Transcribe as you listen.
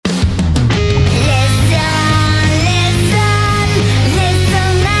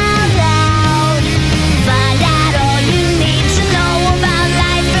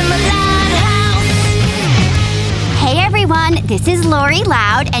very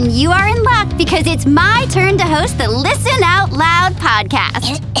loud, and you are in luck because it's my turn to host the Listen Out Loud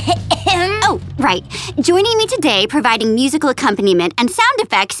podcast. Oh, right. Joining me today, providing musical accompaniment and sound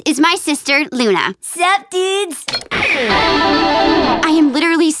effects, is my sister, Luna. Sup, dudes? I am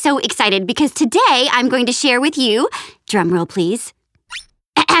literally so excited because today I'm going to share with you, drumroll please.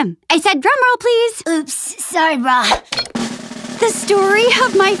 I said drumroll please. Oops, sorry, brah. The story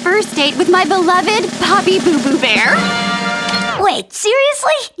of my first date with my beloved Bobby Boo Boo Bear. Wait,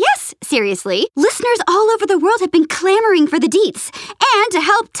 seriously? Yes, seriously. Listeners all over the world have been clamoring for the deets. And to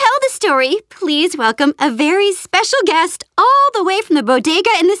help tell the story, please welcome a very special guest all the way from the bodega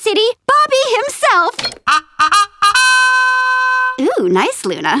in the city, Bobby himself. Ooh, nice,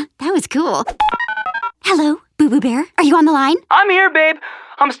 Luna. That was cool. Hello, Boo Boo Bear. Are you on the line? I'm here, babe.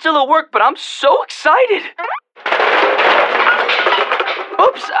 I'm still at work, but I'm so excited.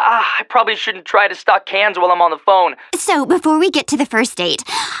 Oops, I probably shouldn't try to stock cans while I'm on the phone. So, before we get to the first date,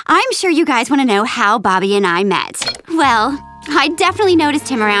 I'm sure you guys want to know how Bobby and I met. Well, I definitely noticed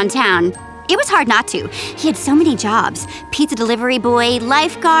him around town. It was hard not to. He had so many jobs. Pizza delivery boy,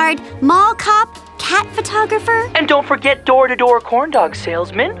 lifeguard, mall cop, cat photographer. And don't forget door-to-door corn dog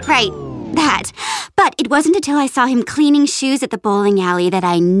salesman. Right, that. But it wasn't until I saw him cleaning shoes at the bowling alley that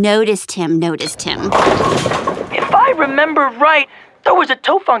I noticed him. If I remember right, there was a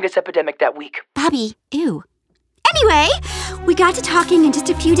toe fungus epidemic that week. Bobby, ew. Anyway, we got to talking, and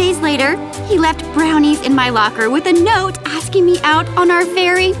just a few days later, he left brownies in my locker with a note asking me out on our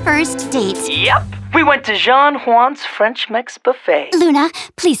very first date. Yep. We went to Jean Juan's French Mex buffet. Luna,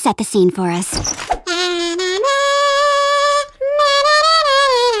 please set the scene for us.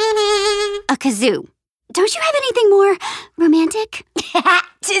 A kazoo. Don't you have anything more romantic?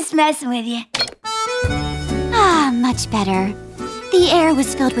 Just messing with you. Ah, much better. The air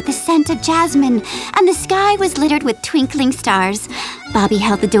was filled with the scent of jasmine, and the sky was littered with twinkling stars. Bobby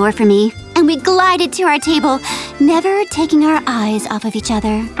held the door for me, and we glided to our table, never taking our eyes off of each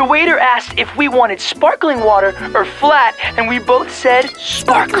other. The waiter asked if we wanted sparkling water or flat, and we both said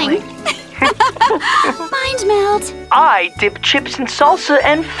sparkling. Mind melt. I dipped chips in salsa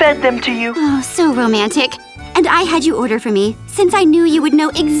and fed them to you. Oh, so romantic. And I had you order for me, since I knew you would know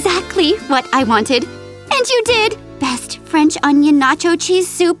exactly what I wanted. And you did. Best French onion nacho cheese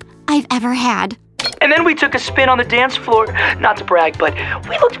soup I've ever had. And then we took a spin on the dance floor. Not to brag, but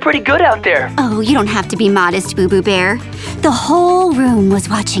we looked pretty good out there. Oh, you don't have to be modest, Boo Boo Bear. The whole room was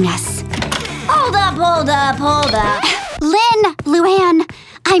watching us. Hold up. Lynn, Luan,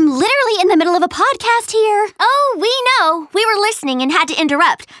 I'm literally in the middle of a podcast here. Oh, we know. We were listening and had to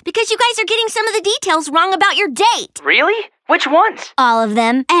interrupt because you guys are getting some of the details wrong about your date. Really? Which ones? All of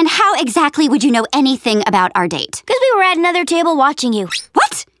them. And how exactly would you know anything about our date? Because we were at another table watching you.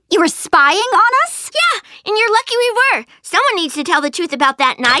 What? You were spying on us? Yeah, and you're lucky we were. Someone needs to tell the truth about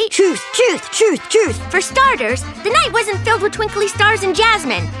that night. Truth. For starters, the night wasn't filled with twinkly stars and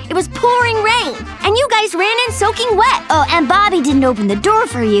jasmine. It was pouring rain, and you guys ran in soaking wet. Oh, and Bobby didn't open the door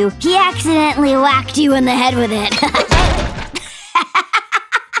for you. He accidentally whacked you in the head with it.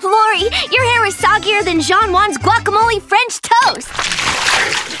 Lori, your hair is soggier than Jean Juan's guacamole French toast.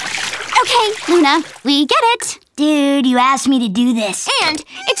 Okay, Luna, we get it. Dude, you asked me to do this. And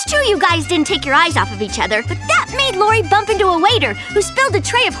it's true you guys didn't take your eyes off of each other, but that made Lori bump into a waiter who spilled a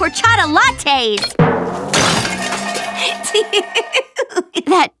tray of horchata lattes.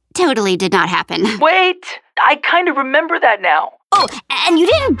 That totally did not happen. Wait, I kind of remember that now. Oh, and you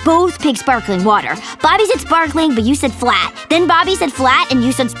didn't both pick sparkling water. Bobby said sparkling, but you said flat. Then Bobby said flat, and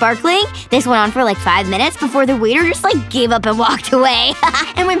you said sparkling. This went on for like 5 minutes before the waiter just gave up and walked away.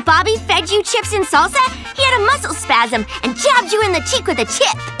 And when Bobby fed you chips and salsa, he had a muscle spasm and jabbed you in the cheek with a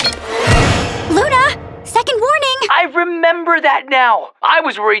chip. Luna, second warning. I remember that now. I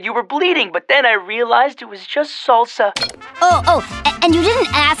was worried you were bleeding, but then I realized it was just salsa. And you didn't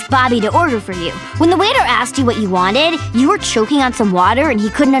ask Bobby to order for you. When the waiter asked you what you wanted, you were choking on some water and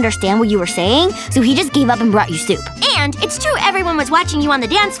he couldn't understand what you were saying, so he just gave up and brought you soup. And it's true everyone was watching you on the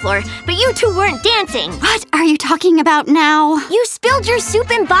dance floor, but you two weren't dancing. What are you talking about now? You spilled your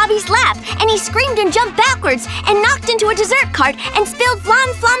soup in Bobby's lap, and he screamed and jumped backwards and knocked into a dessert cart and spilled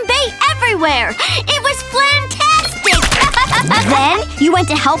flan flambe everywhere. It was fantastic! Then you went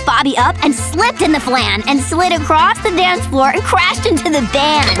to help Bobby up and slipped in the flan and slid across the dance floor and crashed into the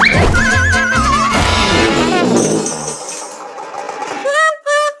band.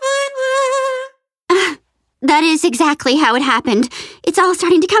 That is exactly how it happened. It's all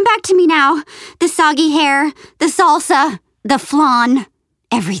starting to come back to me now. The soggy hair, the salsa, the flan,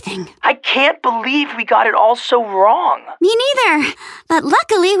 everything. I can't believe we got it all so wrong. Me neither. But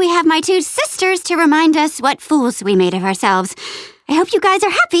luckily, we have my two sisters to remind us what fools we made of ourselves. I hope you guys are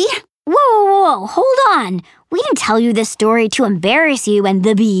happy. Whoa, hold on. We didn't tell you this story to embarrass you and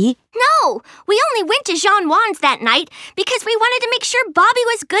the bee. No, we only went to Jean Juan's that night because we wanted to make sure Bobby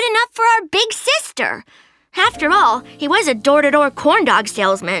was good enough for our big sister. After all, he was a door-to-door corn dog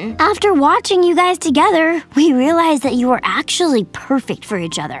salesman. After watching you guys together, we realized that you were actually perfect for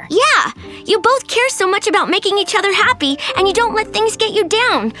each other. Yeah, you both care so much about making each other happy, and you don't let things get you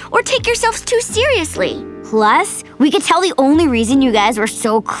down or take yourselves too seriously. Plus, we could tell the only reason you guys were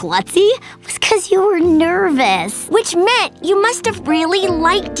so klutzy was because you were nervous. Which meant you must have really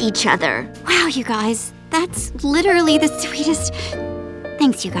liked each other. Wow, you guys. That's literally the sweetest...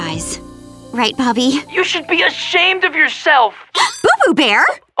 Thanks, you guys. Right, Bobby? You should be ashamed of yourself. Boo-Boo Bear?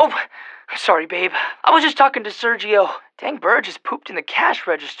 Oh, sorry, babe. I was just talking to Sergio. Dang bird just pooped in the cash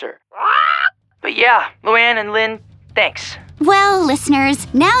register. But yeah, Luan and Lynn, thanks. Well, listeners,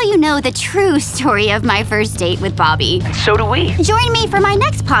 now you know the true story of my first date with Bobby. And so do we. Join me for my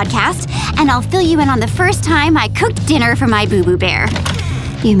next podcast, and I'll fill you in on the first time I cooked dinner for my Boo-Boo Bear.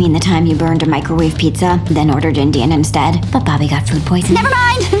 You mean the time you burned a microwave pizza, then ordered Indian instead, but Bobby got food poisoning? Never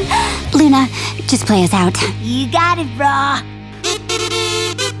mind! Luna, just play us out. You got it, brah.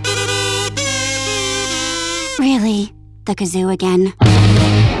 Really? The kazoo again?